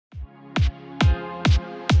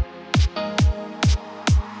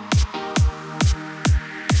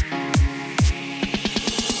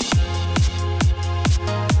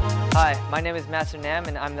My name is Master Nam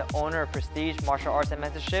and I'm the owner of Prestige Martial Arts and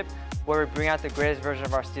Mentorship, where we bring out the greatest version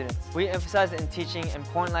of our students. We emphasize in teaching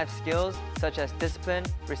important life skills such as discipline,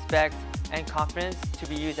 respect, and confidence to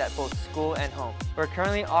be used at both school and home. We're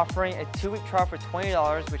currently offering a 2-week trial for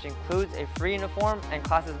 $20, which includes a free uniform and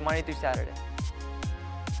classes Monday through Saturday.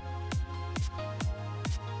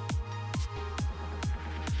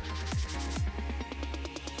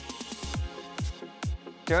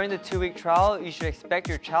 During the 2-week trial, you should expect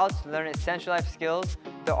your child to learn essential life skills,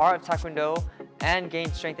 the art of Taekwondo, and gain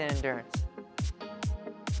strength and endurance.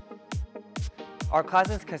 Our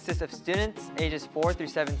classes consist of students ages 4 through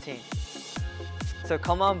 17. So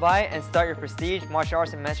come on by and start your Prestige Martial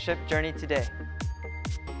Arts and Mentorship journey today.